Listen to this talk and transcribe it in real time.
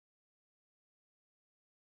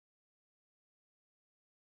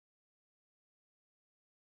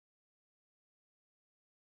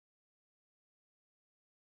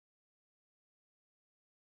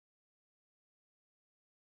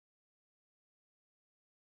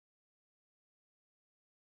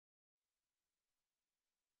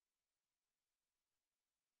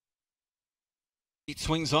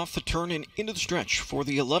Swings off the turn and into the stretch for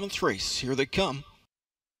the 11th race. Here they come.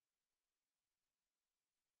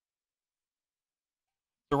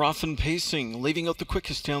 They're often pacing, leaving out the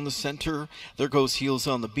quickest down the center. There goes Heels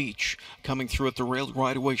on the Beach. Coming through at the rail,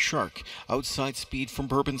 Ride Away Shark. Outside speed from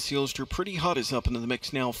Bourbon Sealster. Pretty Hot is up into the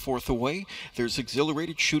mix now, fourth away. There's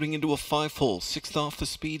Exhilarated shooting into a 5-hole. Sixth off the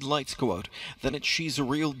speed, Lights Go Out. Then it's She's a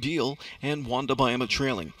Real Deal and Wanda Byama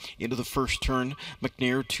trailing. Into the first turn,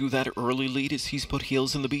 McNair to that early lead as he's put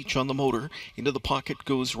Heels on the Beach on the motor. Into the pocket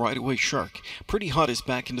goes Ride Away Shark. Pretty Hot is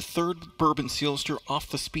back into third. Bourbon Sealster off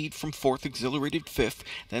the speed from fourth. Exhilarated fifth.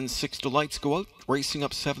 Then sixth to Lights Go Out, racing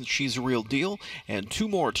up seventh, She's a Real Deal, and two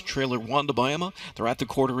more to trailer Wanda Byama. They're at the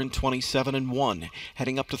quarter in 27-1.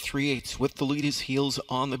 Heading up to 3/8 with the lead is Heels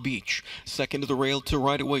on the Beach. Second to the rail to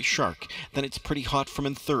Ride Away Shark. Then it's Pretty Hot from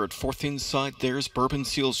in third. Fourth inside, there's Bourbon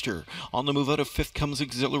Sealster. On the move out of fifth comes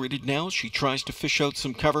Exhilarated now. She tries to fish out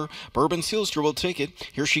some cover. Bourbon Sealster will take it.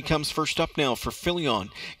 Here she comes first up now for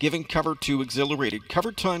Filion, giving cover to Exhilarated.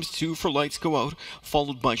 Cover times 2 for Lights Go Out,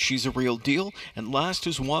 followed by She's a Real Deal, and last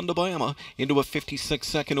is Wanda Byama into a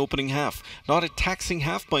 56-second opening half. Not a taxing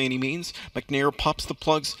half by any means. McNair pops the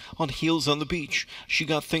plugs on Heels on the Beach. She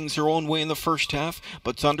got things her own way in the first half,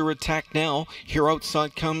 but's under attack now. Here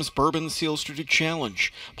outside comes Bourbon Sealster to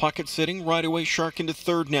challenge. Pocket sitting, Ride Away Shark into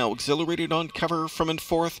third now. Exhilarated on cover from in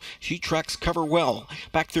fourth. She tracks cover well.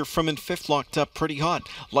 Back there from in fifth, locked up Pretty Hot.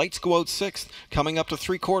 Lights Go Out sixth. Coming up to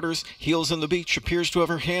 3/4, Heels on the Beach appears to have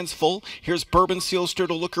her hands full. Here's Bourbon Sealster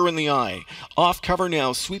to look her in the eye. Off cover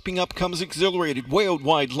now, sweeping up comes Exhilarated, way out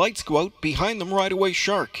wide. Lights Go Out, behind them Ride Away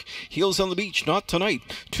Shark. Heels on the Beach, not tonight.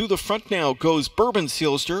 To the front now goes Bourbon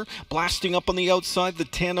Sealster, blasting up on the outside, the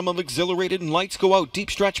tandem of Exhilarated and Lights Go Out. Deep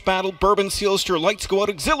stretch battle, Bourbon Sealster, Lights Go Out,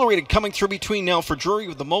 Exhilarated coming through between now for Drury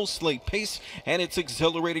with the most late pace, and it's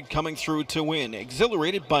Exhilarated coming through to win.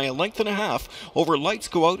 Exhilarated by a length and a half over Lights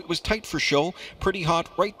Go Out. It was tight for show. Pretty Hot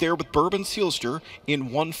right there with Bourbon Sealster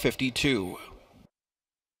in 152.